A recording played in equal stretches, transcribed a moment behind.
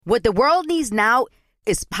What the world needs now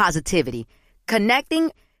is positivity.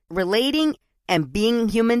 Connecting, relating, and being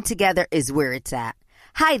human together is where it's at.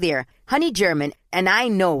 Hi there, Honey German, and I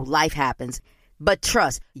know life happens, but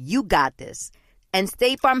trust, you got this. And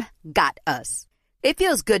State Farm got us. It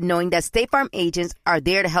feels good knowing that State Farm agents are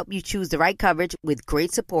there to help you choose the right coverage with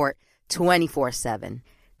great support 24/7.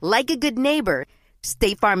 Like a good neighbor,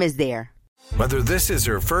 State Farm is there. Whether this is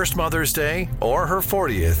her first Mother's Day or her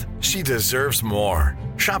 40th, she deserves more.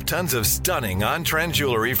 Shop tons of stunning on-trend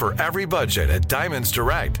jewelry for every budget at Diamonds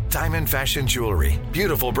Direct. Diamond fashion jewelry,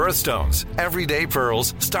 beautiful birthstones, everyday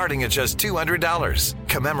pearls starting at just $200.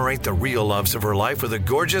 Commemorate the real loves of her life with a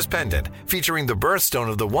gorgeous pendant featuring the birthstone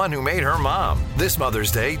of the one who made her mom. This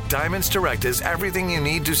Mother's Day, Diamonds Direct is everything you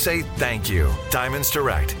need to say thank you. Diamonds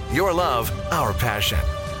Direct, your love, our passion.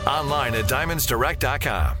 Online at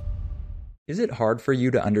diamondsdirect.com. Is it hard for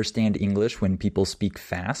you to understand English when people speak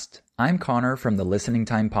fast? I'm Connor from the Listening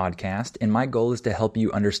Time podcast, and my goal is to help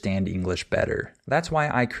you understand English better. That's why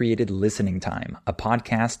I created Listening Time, a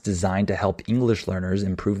podcast designed to help English learners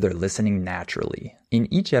improve their listening naturally.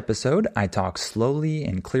 In each episode, I talk slowly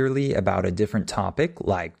and clearly about a different topic,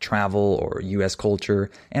 like travel or US culture,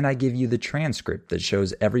 and I give you the transcript that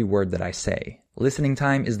shows every word that I say. Listening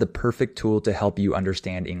Time is the perfect tool to help you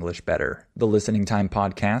understand English better. The Listening Time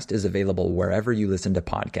podcast is available wherever you listen to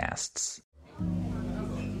podcasts.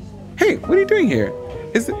 Hey, what are you doing here?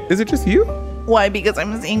 Is it just you? Why? Because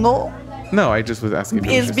I'm single? No, I just was asking.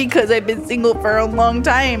 It's because I've been single for a long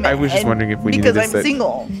time. I was just wondering if we needed to because I'm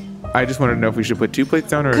single. I just wanted to know if we should put 2 plates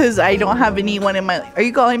down or... Because I don't have anyone in my... Are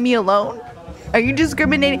you calling me alone? Are you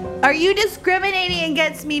discriminating? Are you discriminating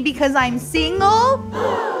against me because I'm single?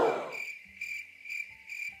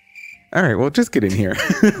 All right, well, just get in here.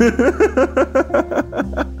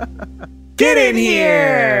 Get in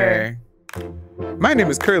here! My name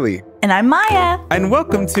is Curly. And I'm Maya. And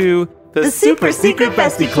welcome to the Super Secret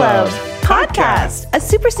Bestie Club podcast. A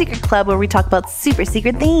super secret club where we talk about super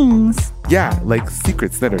secret things. Yeah, like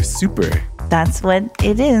secrets that are super. That's what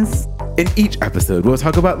it is. In each episode, we'll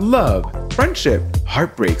talk about love, friendship,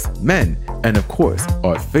 heartbreaks, men, and of course,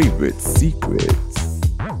 our favorite secrets.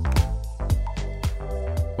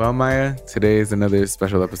 Well, Maya, today is another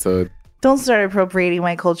special episode. Don't start appropriating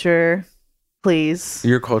my culture, please.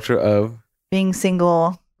 Your culture of? Being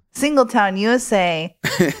single. Singletown, USA.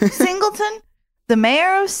 Singleton? The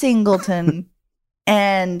mayor of Singleton.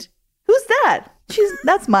 And who's that?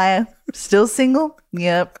 That's Maya. Still single?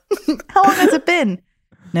 Yep. How long has it been?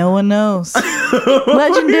 No one knows.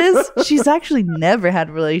 Legend is, she's actually never had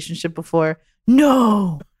a relationship before.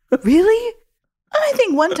 No. Really? I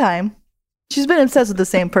think one time. She's been obsessed with the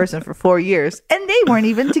same person for 4 years, and they weren't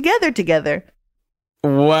even together.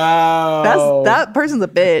 Wow. That person's a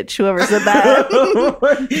bitch. Whoever said that.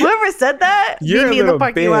 Whoever said that, you're meet me in the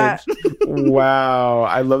parking lot. Wow.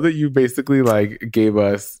 I love that you basically gave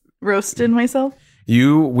us... Roasted myself?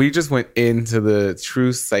 We just went into the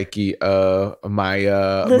true psyche of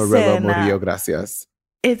Maya Morello Murillo Gracias.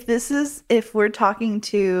 If we're talking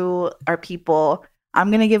to our people... I'm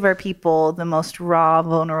going to give our people the most raw,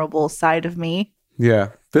 vulnerable side of me.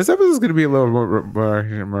 Yeah. This episode is going to be a little more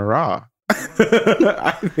raw,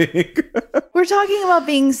 I think. We're talking about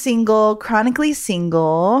being single, chronically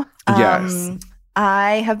single. Yes.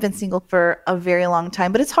 I have been single for a very long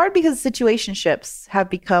time, but it's hard because situationships have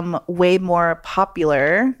become way more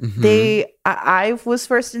popular. Mm-hmm. I was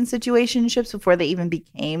first in situationships before they even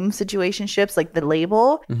became situationships, like the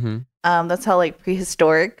label. Mm-hmm. That's how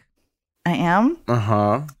prehistoric I am.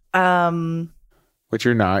 Which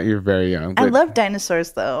you're not. You're very young. I love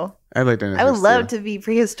dinosaurs, though. I like dinosaurs. I would love to be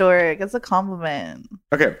prehistoric. That's a compliment.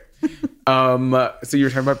 Okay. So you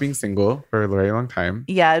were talking about being single for a very long time.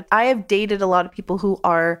 Yeah. I have dated a lot of people who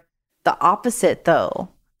are the opposite, though,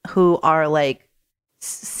 who are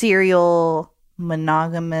serial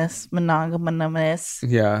monogamous daters.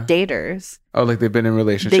 Oh, they've been in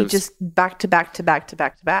relationships. They just back to back to back to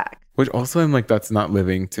back to back. Which also I'm that's not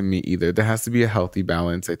living to me either. There has to be a healthy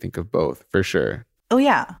balance, I think, of both, for sure. Oh,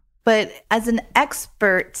 yeah. But as an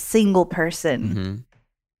expert single person,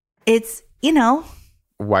 it's,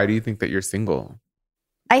 Why do you think that you're single?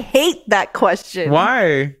 I hate that question.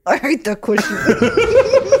 Why? I hate that question.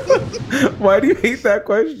 Why do you hate that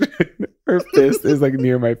question? Her fist is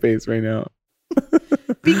near my face right now.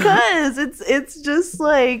 Because it's just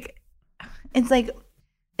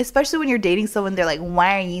especially when you're dating someone, they're like,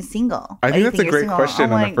 why are you single? I think that's a great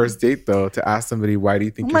question on a first date, though, to ask somebody, why do you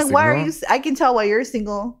think you're single? Why are you? I can tell why you're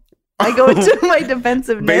single. I go into my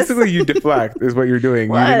defensiveness. Basically, you deflect is what you're doing.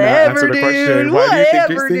 Whatever, you did not answer the question. Why do you think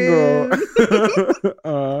you're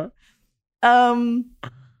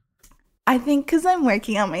single? I think because I'm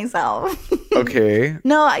working on myself. Okay.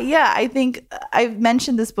 No, yeah, I think I've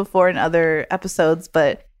mentioned this before in other episodes,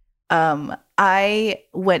 but I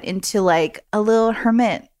went into like a little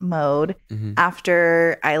hermit mode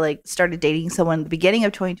after I like started dating someone at the beginning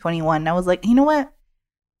of 2021. And I was like, you know what?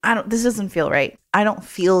 This doesn't feel right. I don't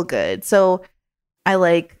feel good. So I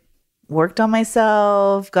like worked on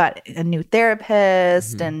myself, got a new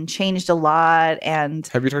therapist and changed a lot. And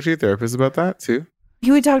Have you talked to your therapist about that too?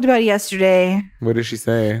 we talked about it yesterday. What did she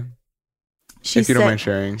say? If you don't mind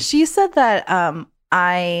sharing. She said that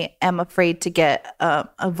I am afraid to get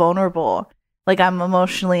vulnerable. Like I'm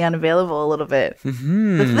emotionally unavailable a little bit.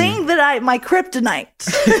 The thing that my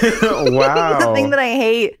kryptonite. Wow. The thing that I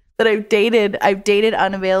hate, that I've dated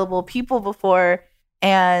unavailable people before,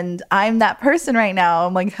 and I'm that person right now.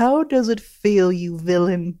 I'm like, how does it feel, you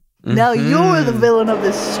villain? Now you're the villain of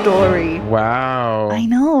this story. Wow. I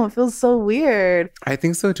know, it feels so weird. I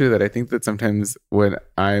think so too. That I think that sometimes when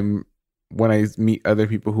I meet other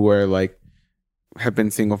people who are like have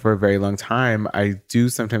been single for a very long time, I do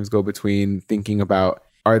sometimes go between thinking about,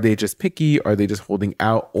 are they just picky? Are they just holding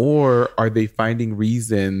out? Or are they finding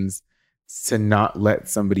reasons to not let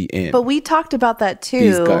somebody in? But we talked about that too.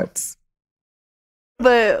 These guts.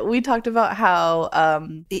 But we talked about how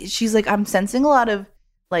she's like, I'm sensing a lot of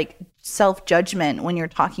like self-judgment when you're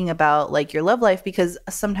talking about like your love life, because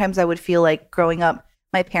sometimes I would feel like growing up,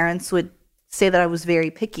 my parents would say that I was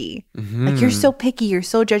very picky. Like, you're so picky, you're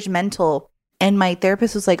so judgmental. And my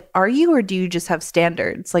therapist was like, are you, or do you just have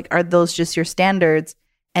standards? Like, are those just your standards?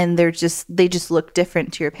 And they just look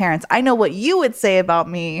different to your parents. I know what you would say about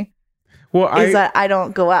me is that I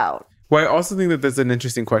don't go out. Well, I also think that that's an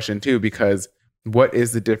interesting question too, because what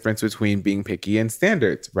is the difference between being picky and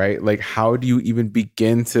standards, right? Like, how do you even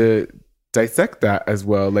begin to dissect that as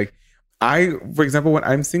well? Like, for example, when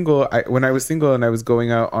I was single and I was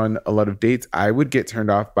going out on a lot of dates, I would get turned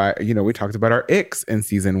off by, we talked about our icks in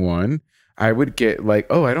season 1. I would get like,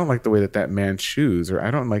 oh, I don't like the way that man chews, or I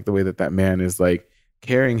don't like the way that man is like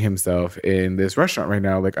carrying himself in this restaurant right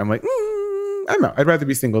now. Like, I'm like, I'm out. I'd rather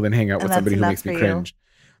be single than hang out with somebody who makes me cringe.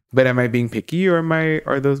 But am I being picky, or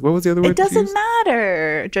are those, what was the other word? It doesn't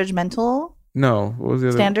matter. Judgmental? No. What was the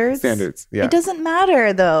other? Standards? Standards, yeah. It doesn't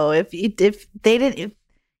matter though. If you didn't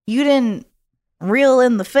reel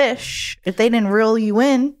in the fish, if they didn't reel you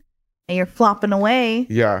in and you're flopping away.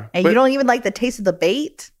 Yeah. And you don't even like the taste of the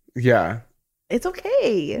bait. Yeah. It's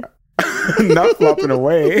okay. Not flopping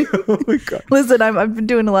away. Oh my God. Listen, I've been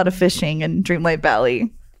doing a lot of fishing in Dreamlight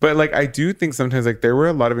Valley. But like, I do think sometimes like there were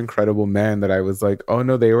a lot of incredible men that I was like, oh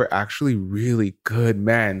no, they were actually really good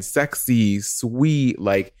men, sexy, sweet,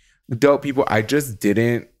 like dope people. I just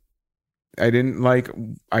was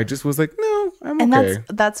like, no, I'm okay. And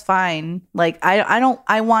that's fine. Like,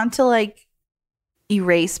 I want to like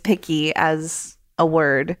erase picky as a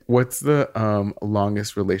word. What's the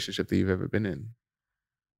longest relationship that you've ever been in?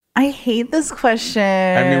 I hate this question.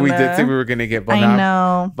 I mean, we did say we were going to get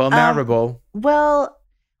vulnerable. Well,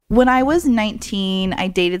 when I was 19, I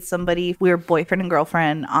dated somebody. We were boyfriend and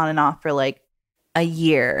girlfriend on and off for like a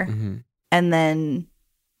year, and then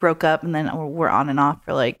broke up, and then we're on and off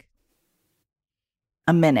for like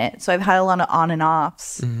a minute. So I've had a lot of on and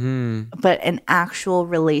offs, but an actual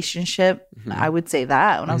relationship, I would say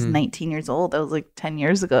that when I was 19 years old, that was like 10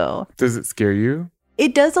 years ago. Does it scare you?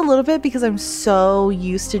 It does a little bit, because I'm so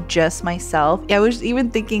used to just myself. I was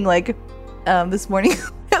even thinking like this morning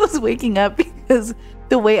I was waking up because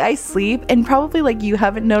the way I sleep, and probably like you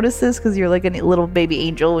haven't noticed this because you're like a little baby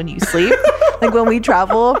angel when you sleep. Like when we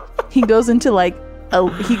travel, he goes into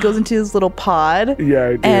his little pod. Yeah,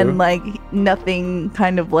 I do. And like nothing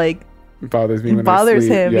kind of like bothers me. Bothers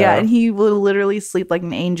him. Yeah, and he will literally sleep like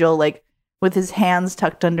an angel, like with his hands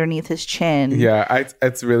tucked underneath his chin. Yeah,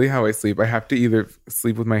 it's really how I sleep. I have to either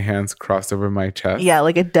sleep with my hands crossed over my chest. Yeah,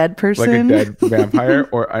 like a dead person. Like a dead vampire,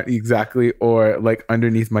 or like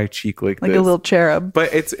underneath my cheek like this. A little cherub.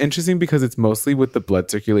 But it's interesting because it's mostly with the blood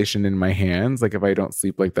circulation in my hands. Like if I don't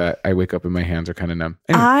sleep like that, I wake up and my hands are kind of numb.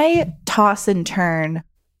 Anyway. I toss and turn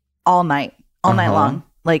all night long.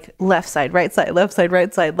 Like left side, right side, left side,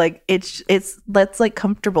 right side. Like it's that's like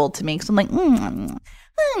comfortable to me. So I'm like,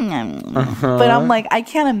 but I'm like, I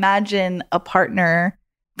can't imagine a partner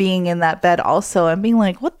being in that bed also and being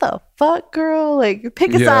like, what the fuck, girl? Like,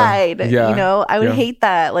 pick a side. I would hate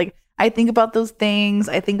that. Like, I think about those things.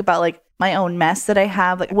 I think about like my own mess that I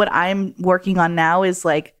have. Like, what I'm working on now is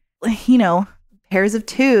like, pairs of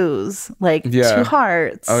twos, like two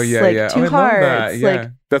hearts. Oh yeah, like two hearts. Yeah.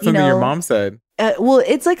 Like, that's something your mom said. Well,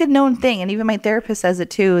 it's like a known thing, and even my therapist says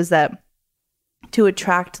it too. Is that to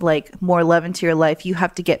attract like more love into your life, you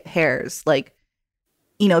have to get pairs. Like,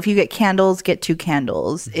 if you get candles, get 2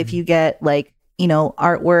 candles. If you get like,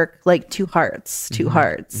 artwork, like 2 hearts, 2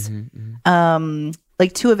 hearts.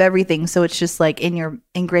 Like 2 of everything. So it's just like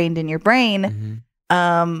ingrained in your brain.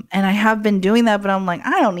 And I have been doing that, but I'm like,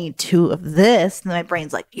 I don't need 2 of this. And my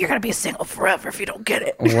brain's like, you're going to be single forever if you don't get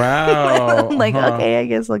it. Wow. I'm like, okay, I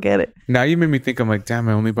guess I'll get it. Now you made me think, I'm like, damn,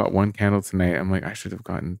 I only bought 1 candle tonight. I'm like, I should have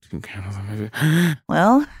gotten 2 candles.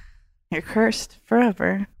 Well, you're cursed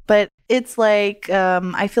forever. But it's like,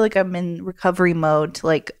 I feel like I'm in recovery mode to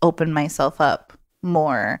like open myself up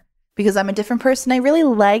more because I'm a different person. I really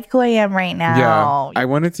like who I am right now. Yeah. I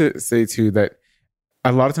wanted to say too that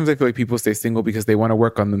a lot of times I feel like people stay single because they want to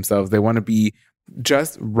work on themselves. They want to be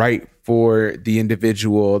just right for the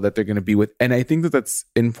individual that they're going to be with. And I think that that's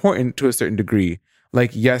important to a certain degree.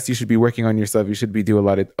 Like, yes, you should be working on yourself. You should be doing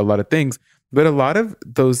a lot of things. But a lot of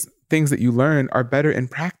those things that you learn are better in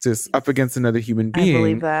practice up against another human being. I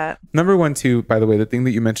believe that. Number 1, too, by the way, the thing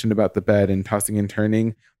that you mentioned about the bed and tossing and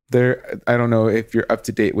turning, I don't know if you're up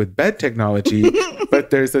to date with bed technology, but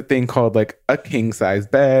there's a thing called like a king size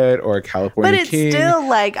bed or a California king. But it's still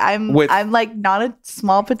like I'm like not a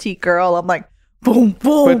small petite girl. I'm like boom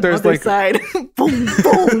boom. But there's other like side. Boom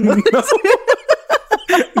boom.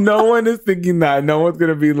 No one is thinking that. No one's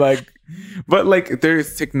gonna be like. But like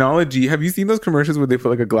there's technology. Have you seen those commercials where they put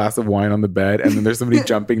like a glass of wine on the bed and then there's somebody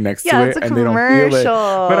jumping next to it and they don't feel it?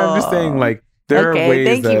 But I'm just saying like. There are ways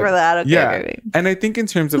thank you for that. Okay, yeah, baby. And I think in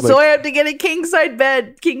terms of like, so I have to get a king size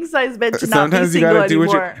bed to not be sometimes you single gotta do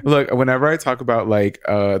anymore. Look, whenever I talk about like,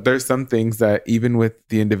 there's some things that even with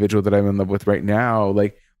the individual that I'm in love with right now,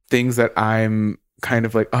 like things that I'm kind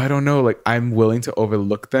of like, I don't know, like I'm willing to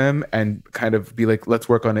overlook them and kind of be like, let's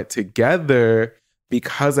work on it together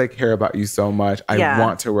because I care about you so much. I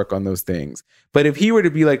want to work on those things. But if he were to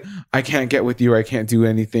be like, I can't get with you or I can't do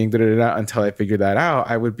anything until I figure that out,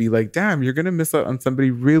 I would be like, damn, you're going to miss out on somebody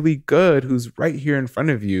really good who's right here in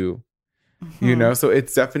front of you. So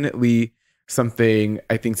it's definitely something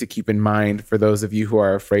I think to keep in mind for those of you who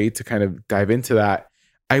are afraid to kind of dive into that.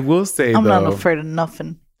 I will say, I'm not afraid of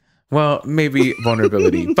nothing. Well, maybe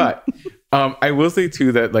vulnerability. But I will say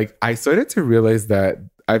too that like I started to realize that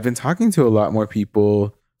I've been talking to a lot more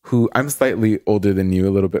people who I'm slightly older than you, a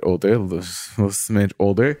little bit older, a little smidge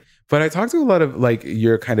older. But I talked to a lot of like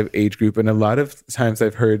your kind of age group. And a lot of times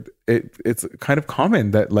I've heard it's kind of common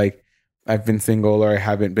that like I've been single or I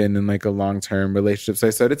haven't been in like a long-term relationship. So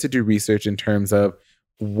I started to do research in terms of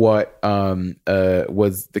what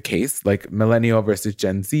was the case, like millennial versus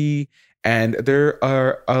Gen Z. And there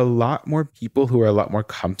are a lot more people who are a lot more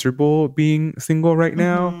comfortable being single right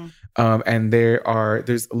now. And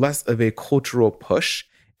there's less of a cultural push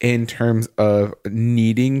in terms of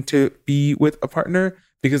needing to be with a partner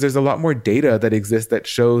because there's a lot more data that exists that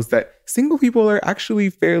shows that single people are actually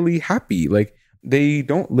fairly happy. Like they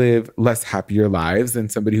don't live less happier lives than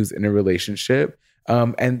somebody who's in a relationship.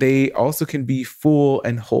 And they also can be full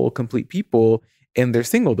and whole, complete people in their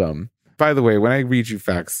singledom. By the way, when I read you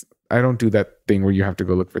facts, I don't do that thing where you have to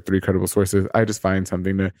go look for 3 credible sources. I just find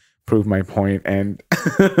something to prove my point and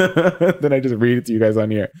then I just read it to you guys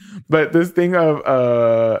on here. But this thing of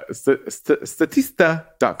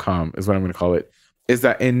Statista.com is what I'm going to call it, is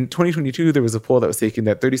that in 2022, there was a poll that was taken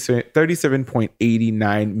that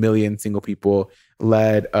 37.89 million single people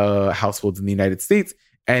led households in the United States.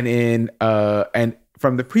 And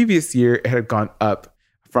from the previous year, it had gone up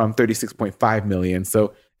from 36.5 million.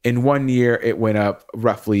 So in 1 year, it went up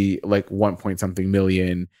roughly like 1 point something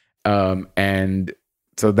million. And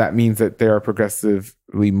so that means that there are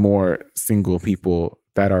progressively more single people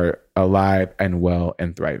that are alive and well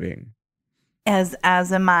and thriving. As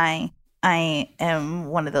am I. I am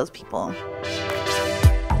one of those people.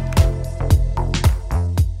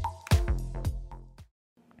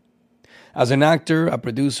 As an actor, a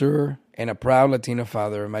producer, and a proud Latino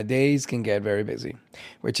father, my days can get very busy,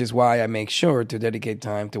 which is why I make sure to dedicate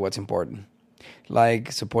time to what's important,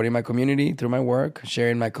 like supporting my community through my work,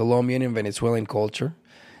 sharing my Colombian and Venezuelan culture,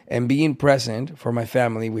 and being present for my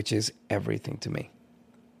family, which is everything to me.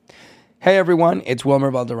 Hey everyone, it's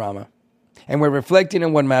Wilmer Valderrama, and we're reflecting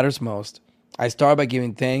on what matters most. I start by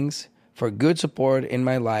giving thanks for good support in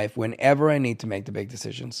my life whenever I need to make the big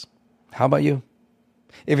decisions. How about you?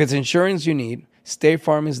 If it's insurance you need, State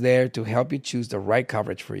Farm is there to help you choose the right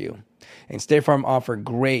coverage for you. And State Farm offers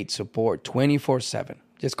great support 24/7.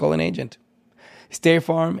 Just call an agent. State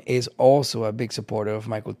Farm is also a big supporter of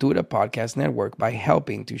my Cultura podcast network by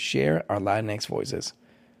helping to share our Latinx voices.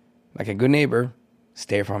 Like a good neighbor,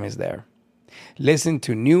 State Farm is there. Listen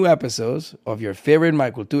to new episodes of your favorite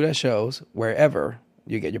My Cultura shows wherever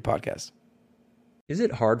you get your podcasts. Is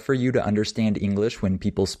it hard for you to understand English when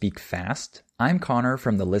people speak fast? I'm Connor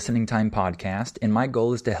from the Listening Time podcast, and my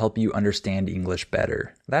goal is to help you understand English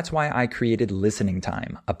better. That's why I created Listening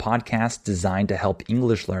Time, a podcast designed to help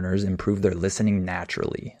English learners improve their listening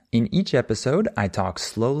naturally. In each episode, I talk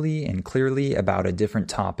slowly and clearly about a different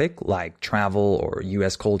topic, like travel or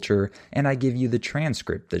US culture, and I give you the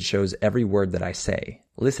transcript that shows every word that I say.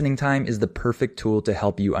 Listening Time is the perfect tool to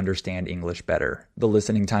help you understand English better. The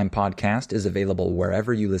Listening Time podcast is available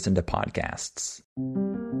wherever you listen to podcasts.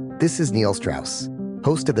 This is Neil Strauss,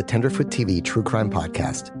 host of the Tenderfoot TV True Crime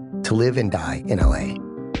podcast, To Live and Die in LA.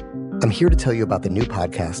 I'm here to tell you about the new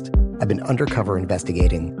podcast I've been undercover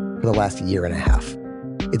investigating for the last year and a half.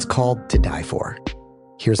 It's called To Die For.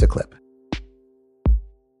 Here's a clip.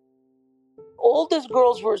 All these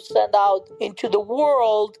girls were sent out into the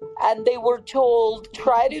world and they were told,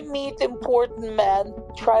 try to meet important men,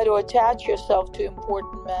 try to attach yourself to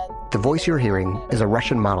important men. The voice you're hearing is a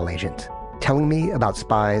Russian model agent telling me about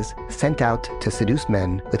spies sent out to seduce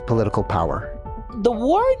men with political power. The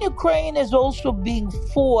war in Ukraine is also being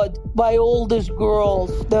fought by all these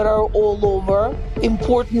girls that are all over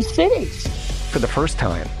important cities. For the first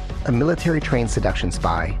time, a military-trained seduction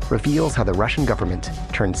spy reveals how the Russian government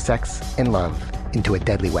turned sex and love into a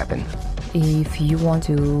deadly weapon. If you want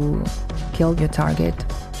to kill your target,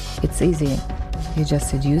 it's easy. You just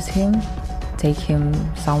seduce him, take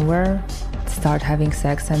him somewhere, start having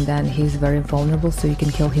sex, and then he's very vulnerable, so you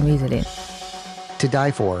can kill him easily. To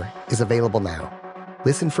Die For is available now.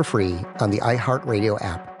 Listen for free on the iHeartRadio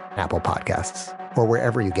app, Apple Podcasts, or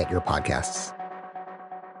wherever you get your podcasts.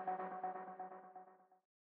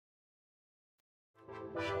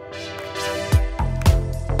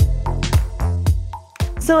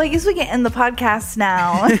 So I guess we can end the podcast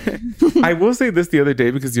now. I will say this the other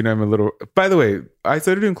day because, I'm a little... By the way, I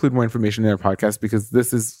started to include more information in our podcast because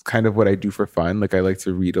this is kind of what I do for fun. Like, I like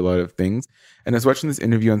to read a lot of things. And I was watching this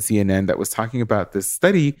interview on CNN that was talking about this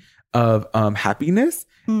study of happiness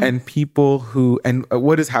and people who... And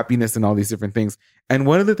what is happiness and all these different things. And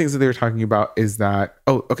one of the things that they were talking about is that...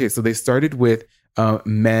 Oh, okay. So they started with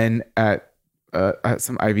men at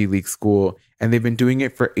some Ivy League school, and they've been doing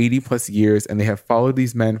it for 80 plus years, and they have followed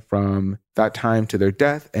these men from that time to their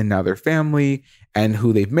death and now their family and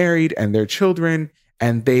who they've married and their children,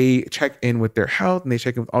 and they check in with their health and they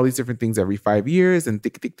check in with all these different things every 5 years and they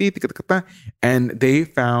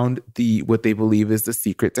found what they believe is the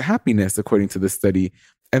secret to happiness according to the study.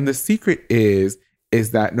 And the secret is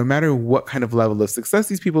that no matter what kind of level of success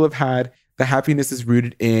these people have had, the happiness is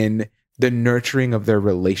rooted in the nurturing of their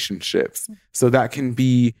relationships. So that can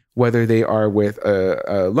be whether they are with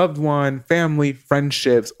a loved one, family,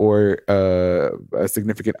 friendships, or a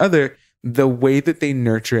significant other. The way that they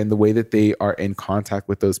nurture and the way that they are in contact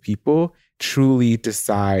with those people truly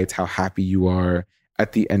decides how happy you are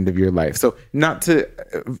at the end of your life. So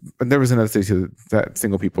there was another study too that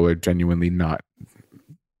single people are genuinely not,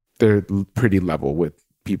 they're pretty level with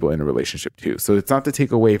people in a relationship too. So it's not to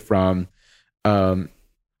take away from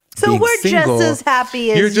so we're single. just as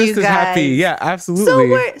happy as you're just you as guys. happy. Yeah,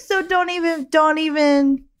 absolutely. So don't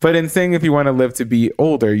even. But in saying if you want to live to be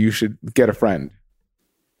older, you should get a friend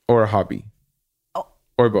or a hobby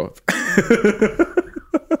or both.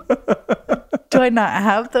 Do I not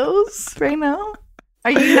have those right now?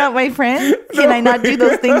 Are you not my friend? Can I not do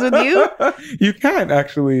those things with you? You can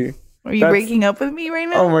actually. Are you breaking up with me right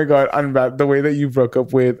now? Oh my God, I'm bad. The way that you broke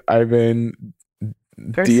up with Ivan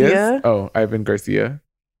Garcia? Diaz? Oh, Ivan Garcia.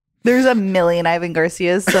 There's a million Ivan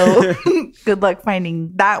Garcias, so good luck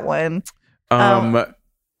finding that one.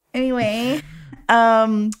 Anyway,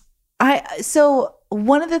 so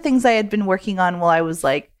one of the things I had been working on while I was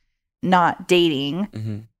like not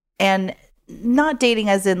dating, and not dating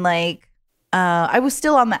as in like I was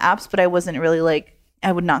still on the apps, but I wasn't really like,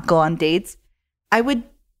 I would not go on dates. I would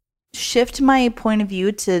shift my point of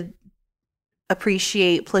view to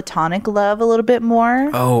appreciate platonic love a little bit more.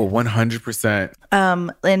 Oh, 100%.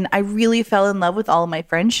 And I really fell in love with all of my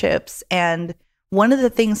friendships. And one of the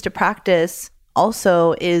things to practice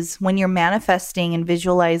also is when you're manifesting and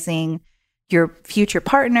visualizing your future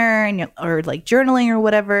partner and or like journaling or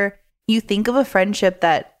whatever, you think of a friendship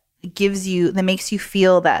that makes you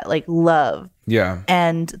feel that like love. Yeah.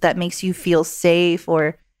 And that makes you feel safe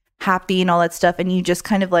or happy and all that stuff. And you just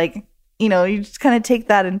kind of like, you just kind of take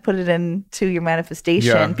that and put it into your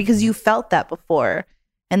manifestation because you felt that before.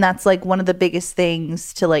 And that's like one of the biggest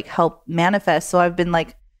things to like help manifest. So I've been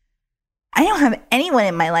like, I don't have anyone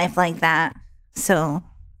in my life like that. So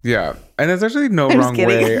yeah. And there's actually no wrong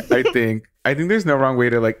way, I think. I think there's no wrong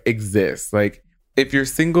way to like exist. Like if you're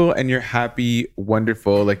single and you're happy,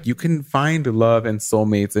 wonderful. Like you can find love and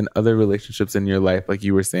soulmates and other relationships in your life, like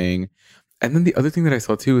you were saying. And then the other thing that I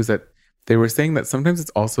saw too is that they were saying that sometimes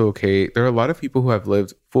it's also okay. There are a lot of people who have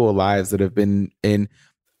lived full lives that have been in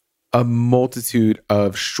a multitude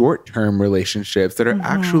of short-term relationships that are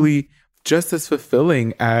actually just as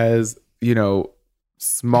fulfilling as, you know,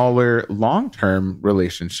 smaller long-term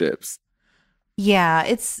relationships. Yeah,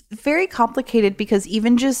 it's very complicated because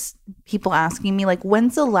even just people asking me, like,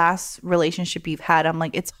 when's the last relationship you've had? I'm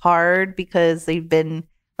like, it's hard because they've been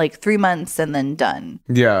like 3 months and then done.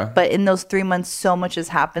 Yeah. But in those 3 months, so much has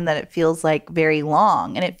happened that it feels like very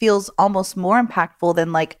long. And it feels almost more impactful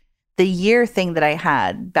than like the year thing that I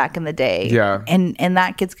had back in the day. Yeah. And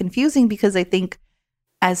that gets confusing because I think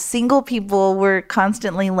as single people, we're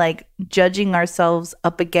constantly like judging ourselves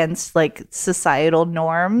up against like societal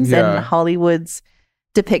norms and Hollywood's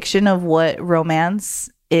depiction of what romance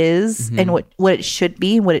is and what it should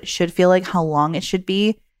be, what it should feel like, how long it should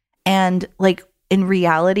be. And like in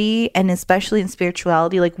reality, and especially in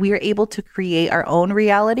spirituality, like we are able to create our own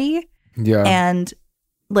reality. Yeah. And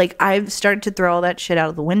like I've started to throw all that shit out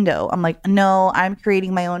of the window. I'm like, no, I'm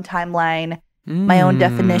creating my own timeline, my own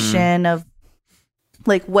definition of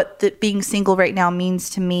like what being single right now means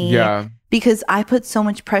to me. Yeah. Because I put so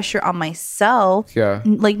much pressure on myself. Yeah.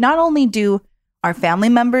 Like not only do our family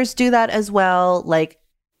members do that as well, like,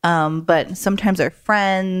 but sometimes our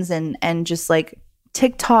friends and just like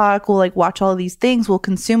TikTok will like watch all these things, we'll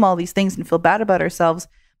consume all these things and feel bad about ourselves.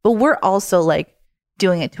 But we're also like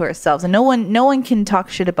doing it to ourselves. And no one can talk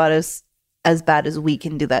shit about us as bad as we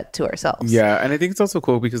can do that to ourselves. Yeah. And I think it's also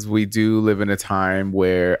cool because we do live in a time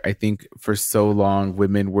where I think for so long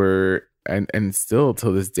women were, and still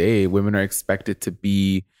till this day, women are expected to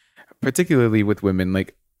be, particularly with women,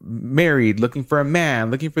 like married, looking for a man,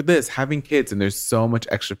 looking for this, having kids. And there's so much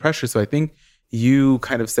extra pressure. So I think you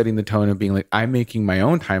kind of setting the tone and being like, I'm making my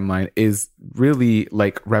own timeline is really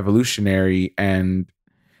like revolutionary and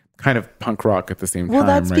kind of punk rock at the same time. Well,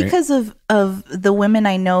 that's right? because of the women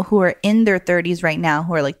I know who are in their 30s right now,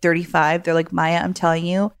 who are like 35. They're like, Maya, I'm telling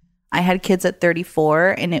you, I had kids at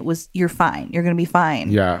 34 and it was, you're fine. You're going to be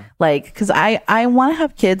fine. Yeah. Like, because I want to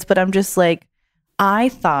have kids, but I'm just like, I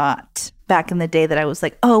thought back in the day that I was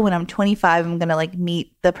like, oh, when I'm 25, I'm going to like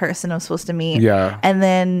meet the person I'm supposed to meet. Yeah. And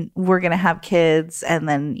then we're going to have kids. And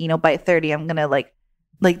then, you know, by 30, I'm going to like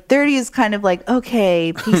 30 is kind of like,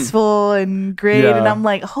 okay, peaceful and great. Yeah. And I'm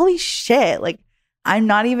like, holy shit. Like, I'm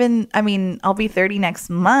not even, I mean, I'll be 30 next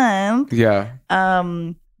month. Yeah.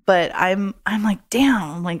 But I'm like,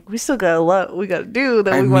 damn, like we still got a lot we got to do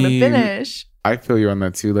that we want to finish. I feel you on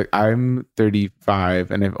that too. Like I'm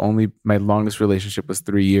 35 and my longest relationship was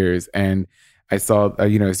 3 years. And I saw, I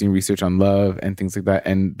was doing research on love and things like that.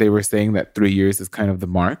 And they were saying that 3 years is kind of the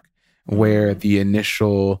mark where the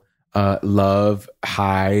initial love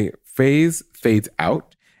high phase fades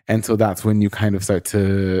out. And so that's when you kind of start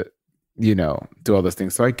to, do all those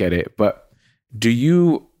things. So I get it. But do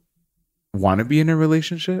you want to be in a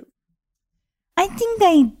relationship? I think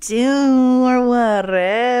I do, or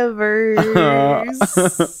whatever.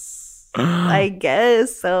 I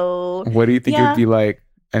guess so. What do you think it would be like?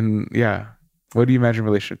 And what do you imagine a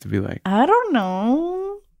relationship to be like? I don't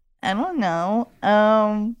know.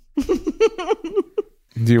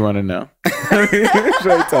 Do you want to know?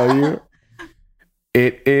 Should I tell you?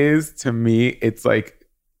 It is, to me, it's like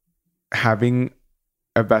having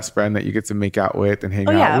a best friend that you get to make out with and hang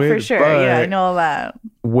out with. For sure. Yeah, I know that.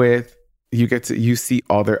 You see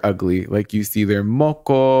all their ugly. Like you see their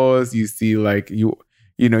mocos, you see like you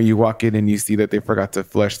walk in and you see that they forgot to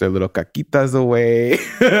flush their little caquitas away.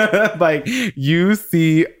 Like you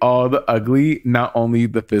see all the ugly, not only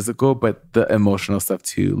the physical, but the emotional stuff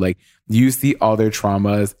too. Like you see all their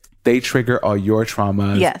traumas. They trigger all your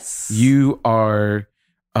traumas. Yes. You are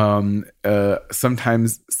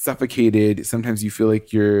sometimes suffocated. Sometimes you feel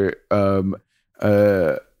like you're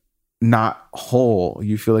not whole.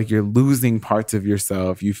 You feel like you're losing parts of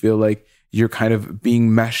yourself. You feel like you're kind of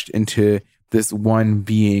being meshed into this one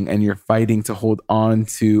being and you're fighting to hold on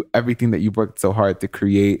to everything that you worked so hard to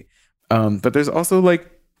create. But there's also like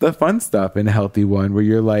the fun stuff in a healthy one where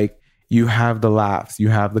you're like, you have the laughs, you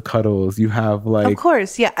have the cuddles, you have like... Of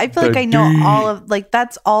course, yeah. I feel like I know all of... Like,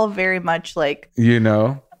 that's all very much like...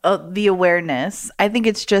 the awareness. I think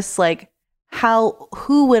it's just like,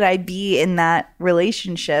 who would I be in that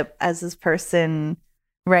relationship as this person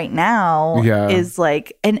right now is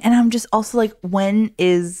like... And I'm just also like, when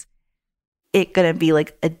is it gonna be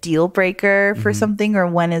like a deal breaker for something, or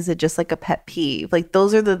when is it just like a pet peeve? Like,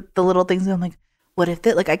 those are the little things that I'm like, what if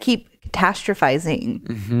it, like, I keep catastrophizing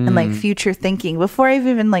and like future thinking before I've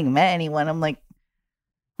even like met anyone. I'm like,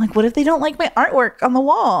 Like, what if they don't like my artwork on the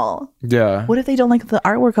wall? Yeah. What if they don't like the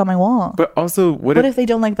artwork on my wall? But also, what if they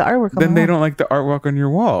don't like the artwork on then my they wall? don't like the artwork on your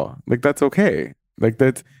wall? Like, that's okay. Like,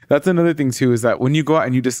 that's another thing too, is that when you go out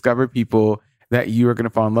and you discover people that you are going to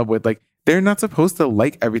fall in love with, like, they're not supposed to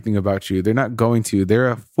like everything about you. They're not going to. They're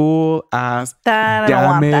a full ass I don't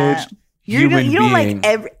want damaged that. You don't being.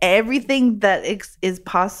 like everything that is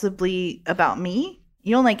possibly about me.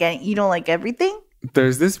 You don't like everything.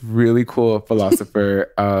 There's this really cool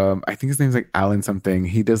philosopher. I think his name's like Alan something.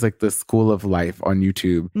 He does like the School of Life on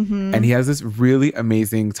YouTube. Mm-hmm. And he has this really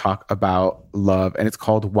amazing talk about love. And it's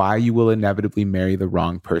called Why You Will Inevitably Marry the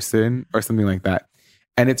Wrong Person or something like that.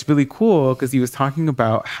 And it's really cool because he was talking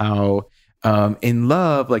about how in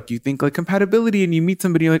love, like you think like compatibility and you meet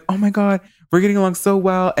somebody, you're like, oh my God, we're getting along so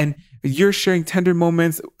well. And you're sharing tender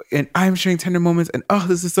moments and I'm sharing tender moments. And oh,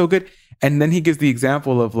 this is so good. And then he gives the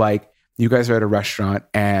example of like, you guys are at a restaurant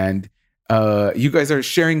and you guys are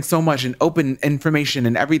sharing so much and open information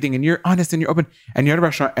and everything. And you're honest and you're open and you're at a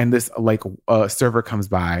restaurant and this like server comes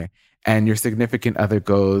by and your significant other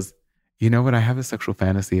goes, you know what? I have a sexual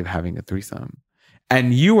fantasy of having a threesome.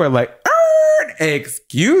 And you are like,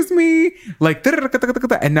 excuse me? Like,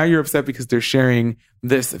 and now you're upset because they're sharing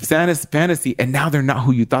this fantasy and now they're not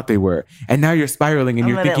who you thought they were. And now you're spiraling and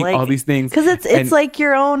you're thinking all these things. Because it's like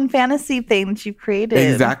your own fantasy thing that you created.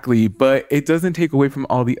 Exactly. But it doesn't take away from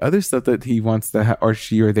all the other stuff that he wants to or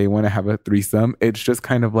she or they want to have a threesome. It's just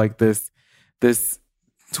kind of like this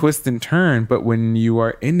twist and turn. But when you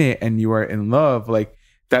are in it and you are in love, like,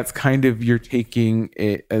 that's kind of, you're taking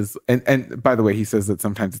it as, and by the way, he says that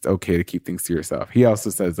sometimes it's okay to keep things to yourself. He also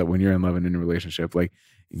says that when you're in love and in a relationship, like,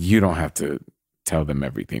 you don't have to tell them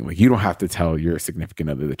everything. Like, you don't have to tell your significant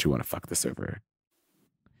other that you want to fuck the server.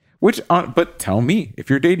 But tell me. If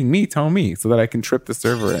you're dating me, tell me so that I can trip the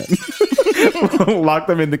server in. Lock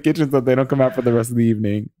them in the kitchen so they don't come out for the rest of the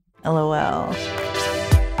evening. LOL.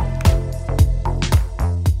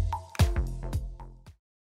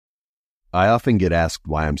 I often get asked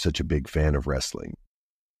why I'm such a big fan of wrestling,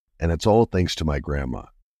 and it's all thanks to my grandma.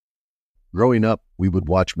 Growing up, we would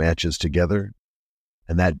watch matches together,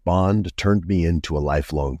 and that bond turned me into a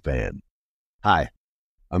lifelong fan. Hi,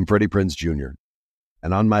 I'm Freddie Prinze Jr.,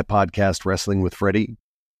 and on my podcast, Wrestling with Freddie,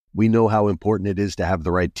 we know how important it is to have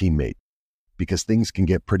the right teammate, because things can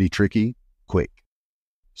get pretty tricky quick.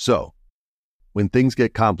 So, when things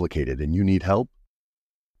get complicated and you need help,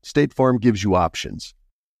 State Farm gives you options.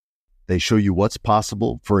 They show you what's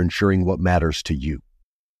possible for ensuring what matters to you.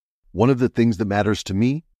 One of the things that matters to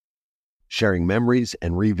me, sharing memories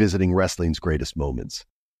and revisiting wrestling's greatest moments.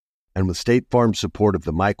 And with State Farm's support of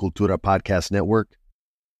the My Cultura Podcast Network,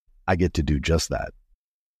 I get to do just that.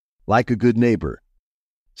 Like a good neighbor,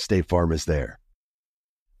 State Farm is there.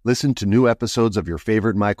 Listen to new episodes of your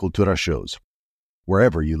favorite My Cultura shows,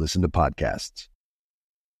 wherever you listen to podcasts.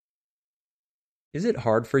 Is it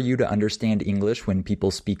hard for you to understand English when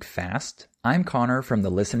people speak fast? I'm Connor from the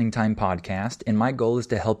Listening Time podcast, and my goal is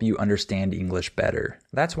to help you understand English better.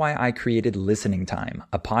 That's why I created Listening Time,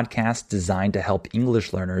 a podcast designed to help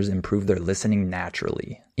English learners improve their listening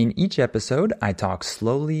naturally. In each episode, I talk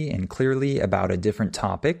slowly and clearly about a different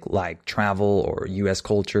topic, like travel or U.S.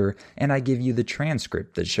 culture, and I give you the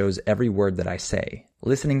transcript that shows every word that I say.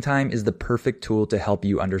 Listening Time is the perfect tool to help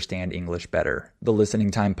you understand English better. The Listening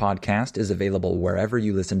Time podcast is available wherever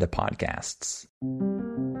you listen to podcasts.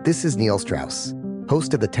 This is Neil Strauss,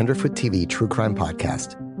 host of the Tenderfoot TV True Crime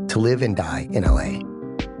Podcast, To Live and Die in LA.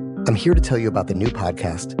 I'm here to tell you about the new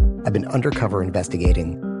podcast I've been undercover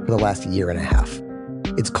investigating for the last year and a half.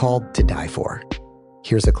 It's called To Die For.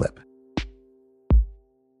 Here's a clip.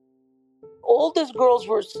 All these girls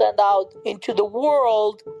were sent out into the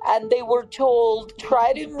world and they were told,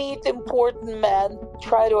 try to meet important men,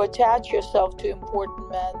 try to attach yourself to important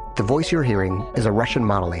men. The voice you're hearing is a Russian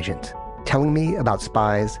model agent telling me about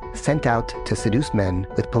spies sent out to seduce men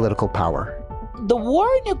with political power. The war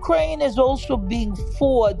in Ukraine is also being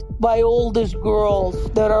fought by all these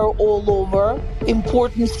girls that are all over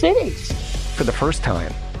important cities. For the first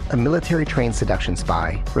time, a military-trained seduction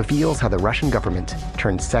spy reveals how the Russian government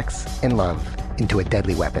turned sex and love into a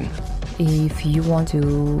deadly weapon. If you want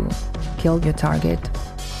to kill your target,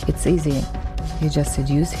 it's easy. You just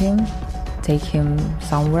seduce him, take him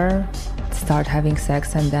somewhere, start having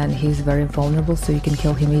sex, and then he's very vulnerable, so you can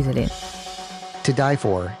kill him easily. To Die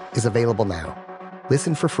For is available now.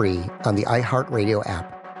 Listen for free on the iHeartRadio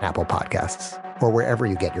app, Apple Podcasts, or wherever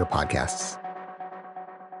you get your podcasts.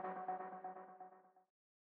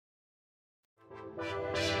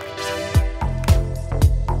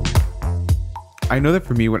 I know that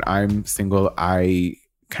for me, when I'm single, I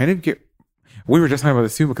kind of get we were just talking about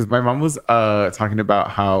this too, because my mom was talking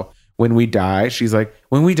about how when we die, she's like,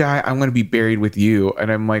 when we die, I'm going to be buried with you.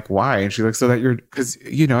 And I'm like, why? And she's like, so that because,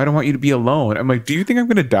 I don't want you to be alone. I'm like, do you think I'm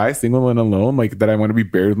going to die single and alone? Like that I want to be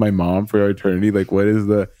buried with my mom for eternity? Like, what do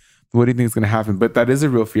you think is going to happen? But that is a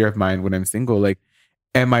real fear of mine when I'm single. Like,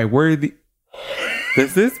 am I worthy?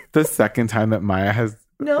 This is the second time that Maya has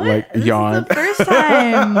yawned. This is the first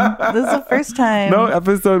time. This is the first time. No,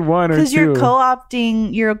 episode 1 or 2. Because you're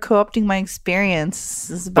co-opting my experience.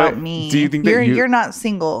 This is about me. Do you think you're not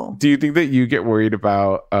single? Do you think that you get worried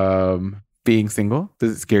about being single?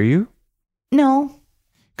 Does it scare you? No.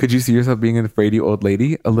 Could you see yourself being an afraid old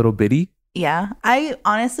lady, a little bitty? Yeah. I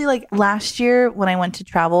honestly, like last year when I went to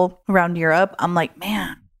travel around Europe, I'm like,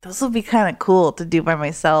 man, this would be kind of cool to do by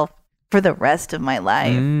myself for the rest of my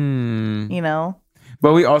life.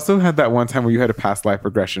 But we also had that one time where you had a past life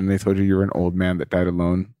regression and they told you were an old man that died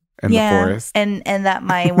alone in the forest. And that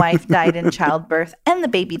my wife died in childbirth and the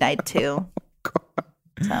baby died too.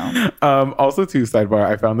 Also too, sidebar,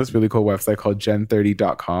 I found this really cool website called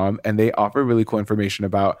gen30.com, and they offer really cool information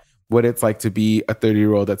about what it's like to be a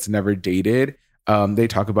 30-year-old that's never dated. They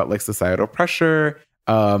talk about like societal pressure,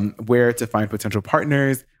 where to find potential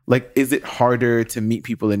partners. Like, is it harder to meet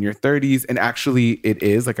people in your 30s? And actually it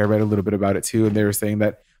is. Like, I read a little bit about it too. And they were saying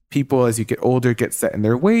that people, as you get older, get set in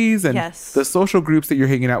their ways. And the social groups that you're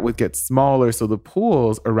hanging out with get smaller. So the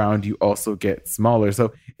pools around you also get smaller.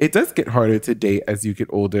 So it does get harder to date as you get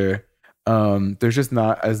older. There's just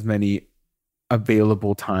not as many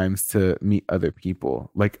available times to meet other people.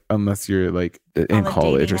 Like, unless you're like in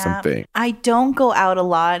college or something. I don't go out a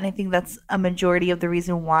lot. And I think that's a majority of the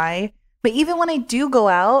reason why. But even when I do go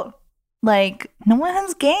out, like, no one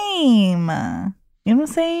has game. You know what I'm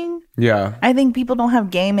saying? Yeah. I think people don't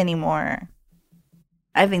have game anymore.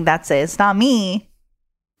 I think that's it. It's not me.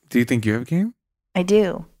 Do you think you have game? I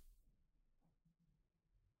do.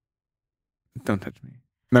 Don't touch me.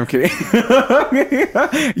 No, I'm kidding.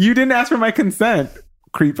 You didn't ask for my consent,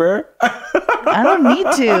 creeper. I don't need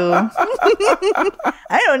to.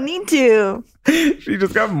 I don't need to. She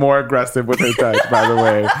just got more aggressive with her touch, by the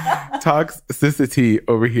way. Toxicity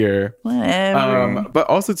over here. Whatever. But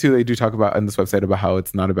also, too, they do talk about on this website about how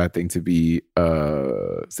it's not a bad thing to be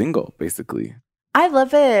single, basically. I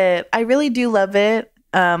love it. I really do love it.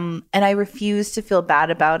 And I refuse to feel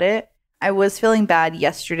bad about it. I was feeling bad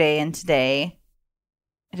yesterday and today.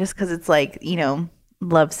 Just because it's like,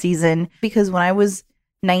 love season. Because when I was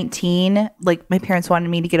 19, like my parents wanted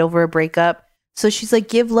me to get over a breakup. So she's like,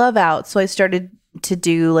 give love out. So I started to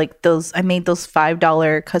do like I made those $5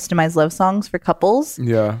 customized love songs for couples.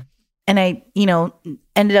 Yeah. And I,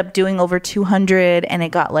 ended up doing over 200, and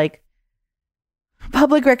it got like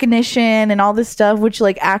public recognition and all this stuff, which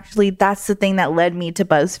like actually that's the thing that led me to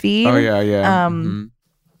BuzzFeed. Oh yeah, yeah.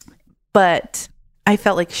 But I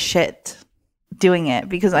felt like shit doing it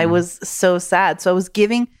because I was so sad. So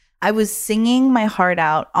I was singing my heart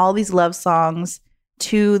out, all these love songs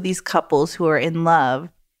to these couples who are in love.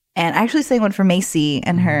 And I actually sang one for Macy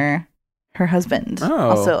and her husband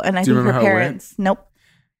also. And I think her parents. Nope.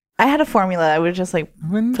 I had a formula. I would just like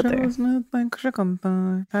put there.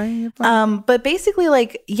 But basically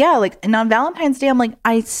and on Valentine's Day, I'm like,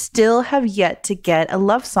 I still have yet to get a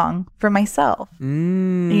love song for myself.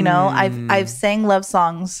 I've sang love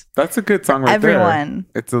songs. That's a good song right everyone.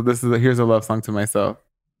 There. Here's a love song to myself.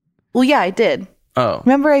 Well, yeah, I did. Oh.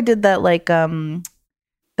 Remember I did that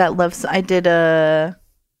that love song. I did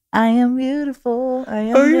I am beautiful. I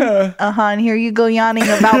am yeah. And here you go yawning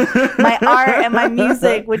about my art and my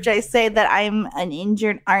music, which I say that I'm an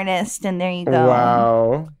injured artist, and there you go.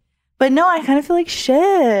 Wow. But no, I kind of feel like shit.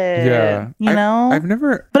 Yeah. I've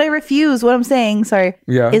never. But I refuse. What I'm saying, sorry,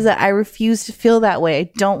 yeah, is that I refuse to feel that way.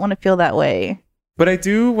 I don't want to feel that way. But I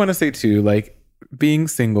do want to say too, like being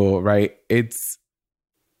single, right? It's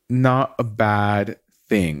not a bad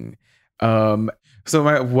thing.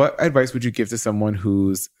 So what advice would you give to someone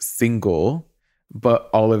who's single,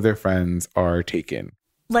 but all of their friends are taken?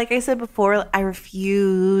 Like I said before, I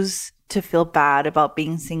refuse to feel bad about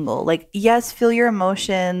being single. Like, yes, feel your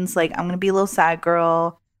emotions. Like, I'm going to be a little sad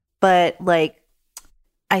girl. But, like,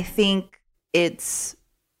 I think it's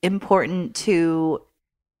important to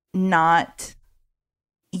not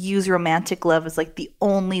use romantic love as, like, the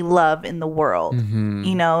only love in the world.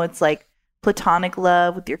 Mm-hmm. It's like platonic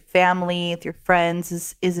love with your family, with your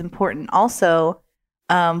friends is important. Also,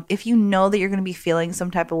 if you know that you're going to be feeling some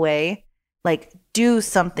type of way, like, do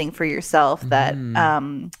something for yourself that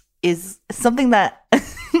is something that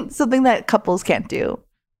couples can't do.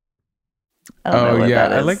 I don't know what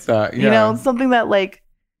that is. I like that. Yeah. Something that like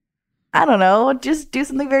I don't know, just do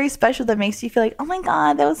something very special that makes you feel like, oh my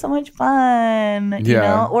God, that was so much fun. You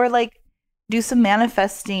know? Or like do some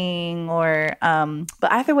manifesting or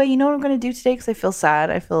but either way, you know what I'm gonna do today because I feel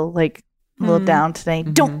sad. I feel like a little down today.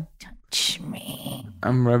 Don't touch me.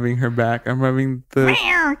 I'm rubbing her back. I'm rubbing her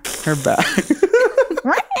back.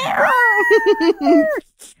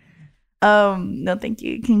 No, thank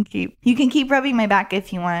you. You can keep rubbing my back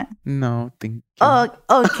if you want. No, thank you. Oh,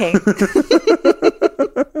 okay.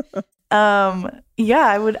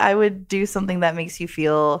 Yeah, I would do something that makes you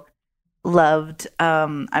feel loved.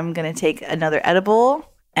 I'm gonna take another edible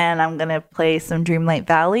and I'm gonna play some Dreamlight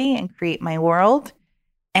Valley and create my world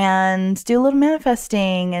and do a little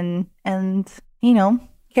manifesting and you know,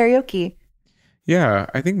 karaoke. Yeah,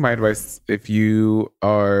 I think my advice, if you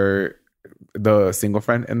are the single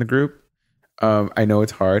friend in the group, I know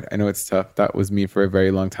it's hard. I know it's tough. That was me for a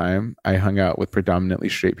very long time. I hung out with predominantly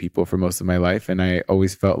straight people for most of my life. And I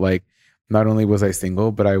always felt like not only was I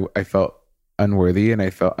single, but I felt unworthy and I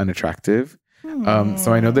felt unattractive.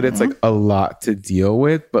 So I know that it's like a lot to deal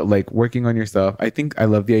with, but like working on yourself, I think I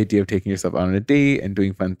love the idea of taking yourself out on a date and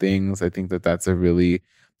doing fun things. I think that that's a really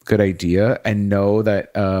good idea. And know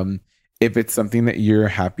that if it's something that you're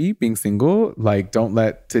happy being single, like don't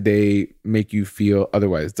let today make you feel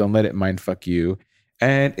otherwise. Don't let it mind fuck you.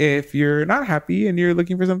 And if you're not happy and you're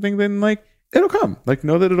looking for something, then like it'll come. Like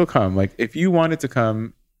know that it'll come. Like if you want it to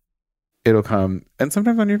come, it'll come. And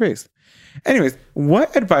sometimes on your face. Anyways,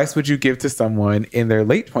 what advice would you give to someone in their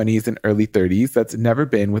late 20s and early 30s that's never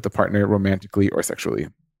been with a partner romantically or sexually?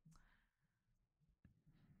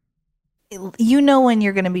 You know when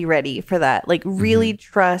you're going to be ready for that. Like really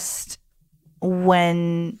trust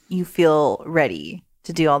when you feel ready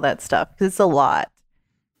to do all that stuff because it's a lot.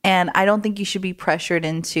 And I don't think you should be pressured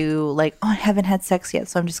into like, oh, I haven't had sex yet,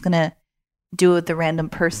 so I'm just going to do it with a random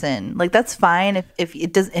person. Like that's fine if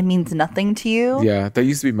it means nothing to you. Yeah, that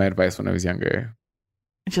used to be my advice when I was younger.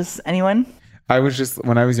 Just anyone?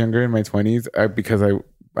 When I was younger in my 20s, because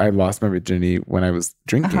I lost my virginity when I was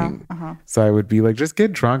drinking. So I would be like, just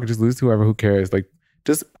get drunk, just lose to whoever, who cares? Like,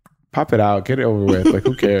 just pop it out, get it over with. Like,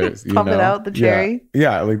 who cares? Pop it out, the cherry?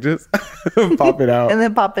 Yeah, like just pop it out. And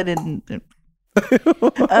then pop it in.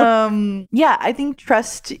 Yeah, I think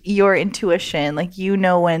trust your intuition. Like, you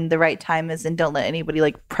know when the right time is and don't let anybody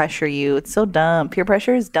like pressure you. It's so dumb. Peer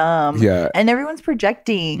pressure is dumb. Yeah. And everyone's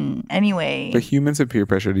projecting anyway. But humans have peer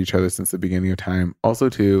pressured each other since the beginning of time. Also,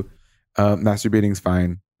 too, masturbating's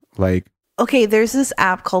fine. Like, okay, there's this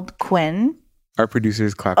app called Quinn. Our producer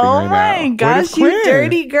is clapping right now. Oh my gosh, you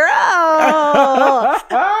dirty girl.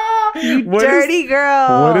 You dirty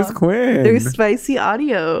girl. What is Quinn? They're spicy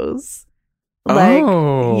audios. Like,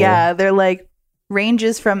 yeah, they're like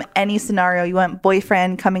ranges from any scenario. You want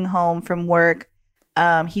boyfriend coming home from work.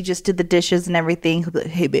 He just did the dishes and everything. He'll be like,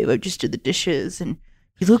 hey, babe, I just did the dishes and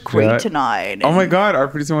you look great tonight. Oh my God, our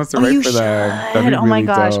producer wants to write for them. That'd be really my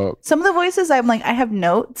gosh. dope. Some of the voices, I'm like, I have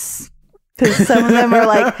notes. Because some of them are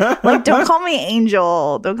like, don't call me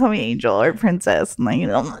Angel. Don't call me Angel or Princess. I'm like, you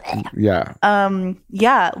know. Yeah.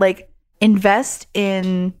 Yeah, like invest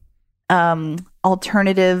in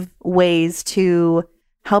alternative ways to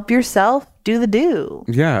help yourself do the do.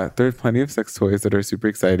 Yeah, there's plenty of sex toys that are super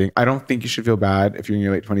exciting. I don't think you should feel bad if you're in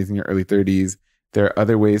your late 20s and your early 30s. There are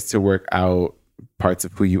other ways to work out parts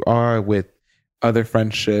of who you are with other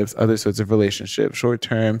friendships, other sorts of relationships,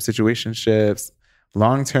 short-term situationships,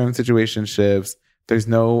 long-term situationships. There's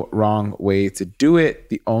no wrong way to do it.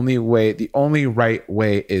 The only right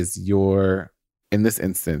way is in this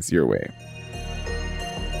instance, your way.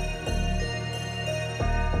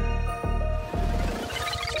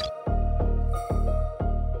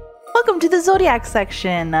 Welcome to the Zodiac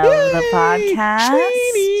section of the podcast.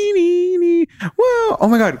 Well, oh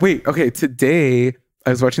my God, wait. Okay, today I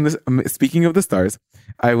was watching this. Speaking of the stars,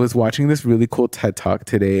 I was watching this really cool TED Talk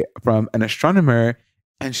today from an astronomer,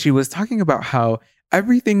 and she was talking about how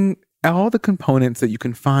everything, all the components that you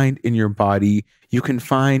can find in your body, you can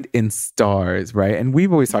find in stars, right? And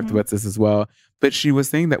we've always talked about this as well. But she was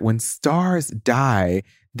saying that when stars die,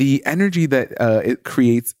 the energy that it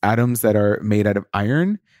creates atoms that are made out of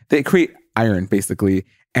iron, they create iron basically.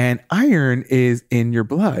 And iron is in your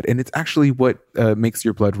blood, and it's actually what makes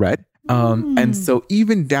your blood red. And so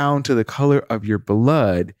even down to the color of your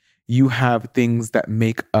blood, you have things that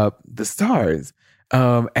make up the stars.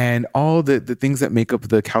 And all the things that make up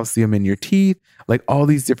the calcium in your teeth, like all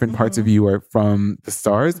these different parts of you are from the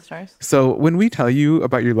stars. So when we tell you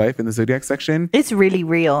about your life in the Zodiac section, it's really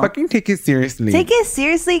real. Fucking take it seriously. Take it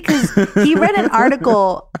seriously, because he read an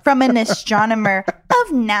article from an astronomer of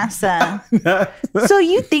NASA. So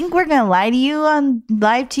you think we're going to lie to you on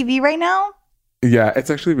live TV right now? Yeah, it's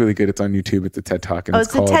actually really good. It's on YouTube. It's a TED Talk. And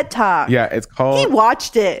It's a TED Talk. Yeah, it's called... He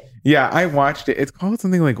watched it. Yeah, I watched it. It's called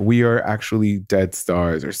something like We Are Actually Dead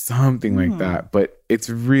Stars or something like that. But it's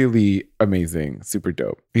really amazing. Super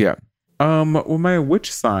dope. Yeah. Well, Maya,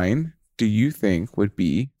 which sign do you think would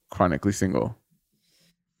be chronically single?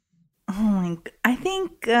 Oh my! I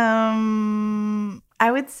think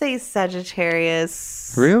I would say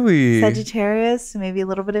Sagittarius. Really? Sagittarius, maybe a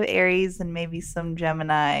little bit of Aries, and maybe some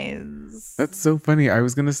Geminis. That's so funny. I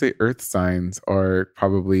was gonna say Earth signs are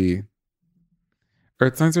probably...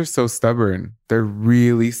 Earth signs are so stubborn. They're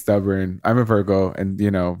really stubborn. I'm a Virgo, and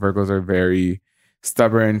Virgos are very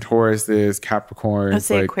stubborn. Tauruses, Capricorns. I'd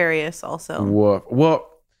say Aquarius also. Woof. Well,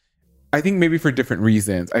 I think maybe for different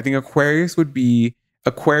reasons. I think Aquarius would be...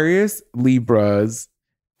 Aquarius, Libras,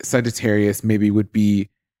 Sagittarius maybe would be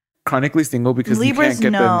chronically single because Libras,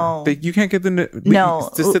 you can't get them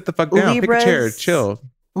to sit the fuck down. Libras, pick a chair, chill.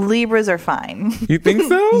 Libras are fine. You think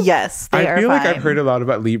so? Yes, they are I feel fine. like I've heard a lot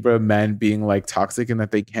about Libra men being like toxic and that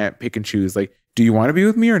they can't pick and choose. Like, do you want to be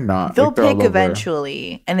with me or not? They'll like, pick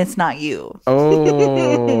eventually, and it's not you.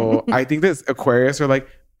 Oh, I think that Aquarius are like,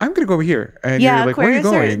 I'm gonna go over here, and you're like, Aquarius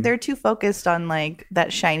where are you going? they're too focused on like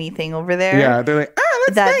that shiny thing over there. Yeah, they're like,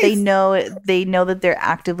 that's that nice. they know that they're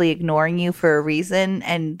actively ignoring you for a reason,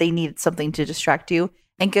 and they need something to distract you.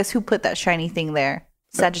 And guess who put that shiny thing there?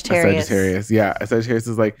 Sagittarius. Yeah. Sagittarius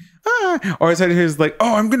is like, or Sagittarius is like,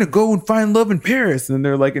 oh, I'm gonna go and find love in Paris, and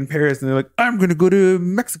they're like in Paris, and they're like, I'm gonna go to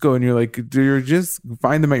Mexico, and you're like, you're just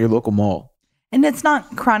find them at your local mall. And it's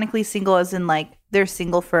not chronically single as in like they're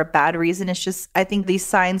single for a bad reason. It's just I think these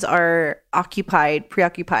signs are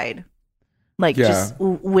preoccupied, like just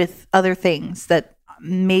with other things that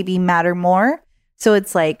maybe matter more. So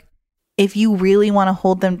it's like if you really want to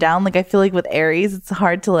hold them down, like I feel like with Aries, it's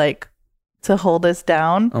hard to hold us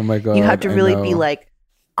down. Oh my God. You have to really be like,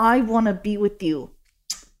 I want to be with you.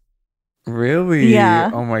 Really?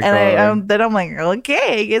 Yeah. Oh my God. And then I'm like,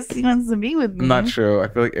 okay, I guess he wants to be with me. Not true. I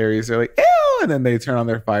feel like Aries are like, ew, and then they turn on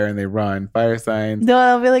their fire and they run. Fire signs. No,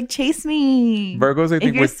 I'll be like, chase me. Virgos, I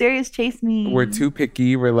think if you're serious, chase me. We're too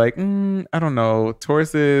picky. We're like, I don't know.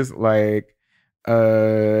 Tauruses, like,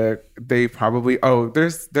 they probably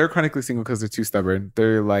they're chronically single because they're too stubborn.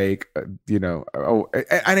 They're like, and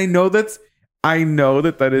I know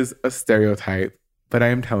that is a stereotype, but I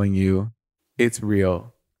am telling you, it's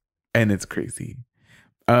real. And it's crazy.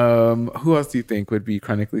 Who else do you think would be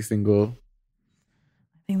chronically single?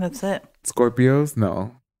 I think that's it. Scorpios?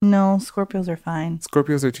 No, Scorpios are fine.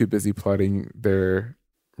 Scorpios are too busy plotting their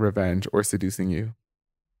revenge or seducing you.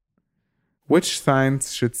 Which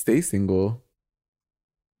signs should stay single?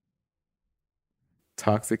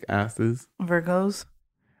 Toxic asses. Virgos.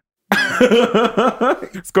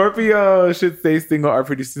 Scorpio should stay single. Our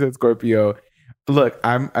producer said Scorpio. Look,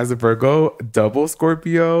 I'm as a Virgo, double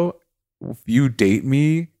Scorpio. If you date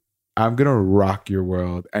me, I'm gonna rock your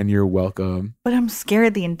world, and you're welcome. But I'm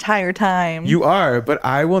scared the entire time. You are, but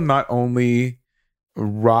I will not only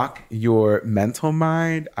rock your mental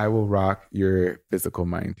mind, I will rock your physical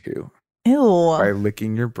mind too. Ew. By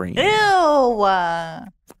licking your brain. Ew.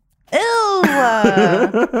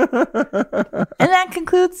 And that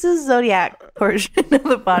concludes the Zodiac portion of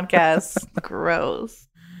the podcast. Gross.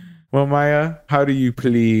 Well, Maya, how do you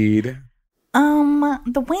plead?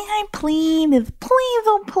 The way I plead is please,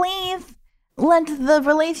 oh please, let the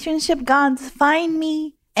relationship gods find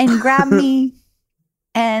me and grab me.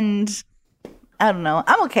 And I don't know.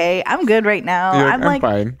 I'm okay. I'm good right now. I'm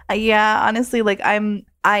fine. Yeah, honestly, like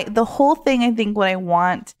the whole thing, I think what I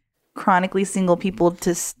want chronically single people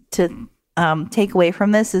to take away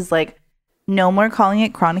from this is like, no more calling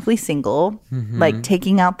it chronically single, like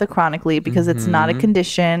taking out the chronically because it's not a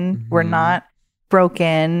condition. We're not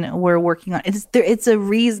broken. We're working on it. It's a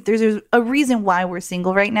reason. There's a reason why we're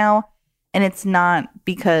single right now. And it's not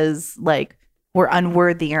because like we're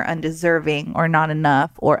unworthy or undeserving or not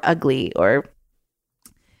enough or ugly or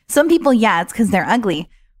some people. Yeah, it's because they're ugly,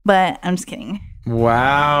 but I'm just kidding.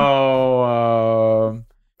 Wow.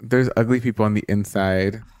 There's ugly people on the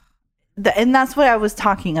inside. And that's what I was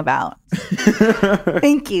talking about.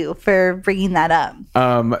 Thank you for bringing that up.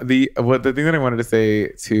 The thing that I wanted to say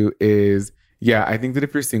too is, yeah, I think that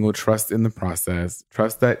if you're single, trust in the process.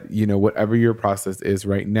 Trust that, whatever your process is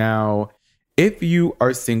right now, if you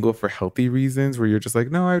are single for healthy reasons where you're just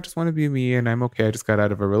like, no, I just want to be me and I'm okay. I just got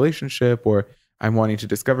out of a relationship or I'm wanting to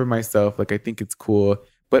discover myself. Like, I think it's cool.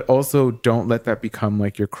 But also don't let that become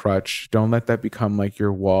like your crutch. Don't let that become like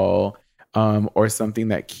your wall. Or something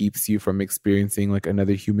that keeps you from experiencing like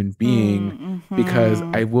another human being. Because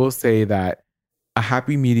I will say that a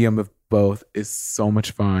happy medium of both is so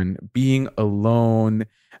much fun. Being alone,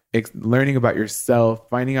 learning about yourself,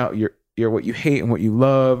 finding out your what you hate and what you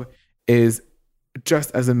love is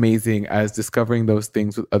just as amazing as discovering those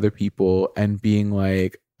things with other people and being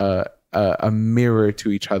like a mirror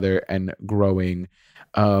to each other and growing.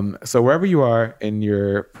 So wherever you are in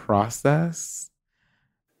your process,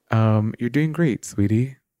 you're doing great,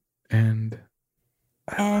 sweetie. And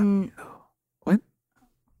what?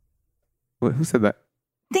 Who said that?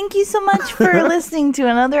 Thank you so much for listening to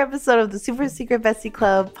another episode of the Super Secret Bestie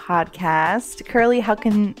Club podcast. Curly, how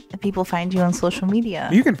can people find you on social media?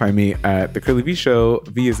 You can find me at The Curly V Show,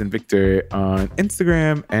 V as in Victor, on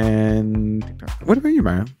Instagram and TikTok. What about you,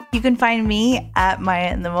 Maya? You can find me at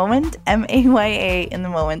Maya in the Moment, MAYA in the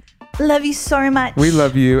Moment. Love you so much. We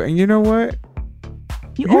love you. And you know what?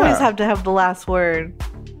 You always have to have the last word.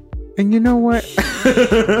 And you know what?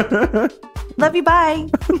 Love you. Bye.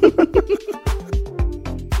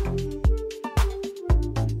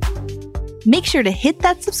 Make sure to hit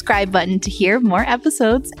that subscribe button to hear more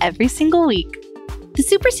episodes every single week. The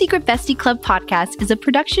Super Secret Bestie Club podcast is a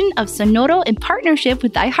production of Sonoro in partnership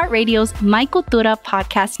with iHeartRadio's My Cultura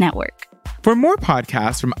podcast network. For more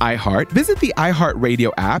podcasts from iHeart, visit the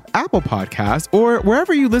iHeartRadio app, Apple Podcasts, or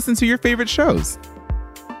wherever you listen to your favorite shows.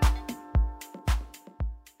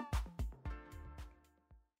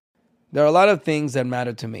 There are a lot of things that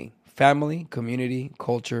matter to me: family, community,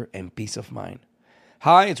 culture, and peace of mind.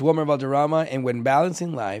 Hi, it's Wilmer Valderrama, and when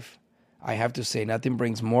balancing life, I have to say nothing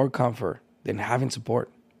brings more comfort than having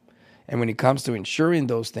support. And when it comes to ensuring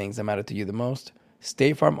those things that matter to you the most,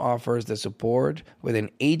 State Farm offers the support with an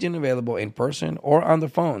agent available in person or on the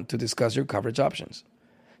phone to discuss your coverage options.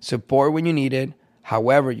 Support when you need it,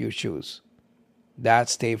 however you choose.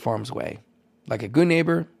 That's State Farm's way. Like a good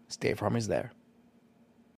neighbor, State Farm is there.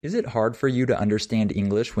 Is it hard for you to understand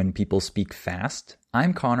English when people speak fast?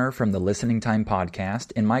 I'm Connor from the Listening Time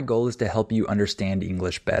podcast, and my goal is to help you understand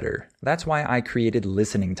English better. That's why I created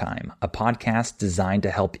Listening Time, a podcast designed to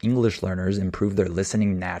help English learners improve their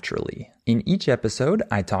listening naturally. In each episode,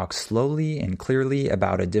 I talk slowly and clearly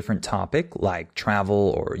about a different topic, like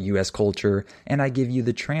travel or U.S. culture, and I give you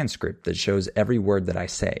the transcript that shows every word that I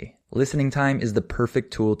say. Listening Time is the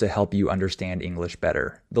perfect tool to help you understand English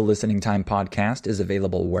better. The Listening Time podcast is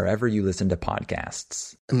available wherever you listen to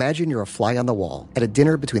podcasts. Imagine you're a fly on the wall at a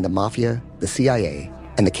dinner between the mafia, the CIA,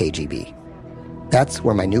 and the KGB. That's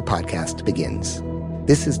where my new podcast begins.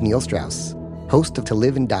 This is Neil Strauss, host of To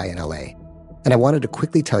Live and Die in LA, and I wanted to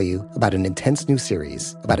quickly tell you about an intense new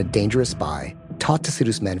series about a dangerous spy taught to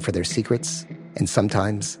seduce men for their secrets and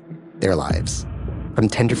sometimes their lives. From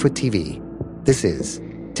Tenderfoot TV, this is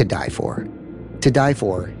To Die For. To Die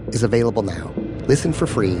For is available now. Listen for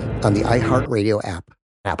free on the iHeartRadio app,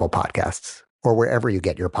 Apple Podcasts, or wherever you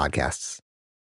get your podcasts.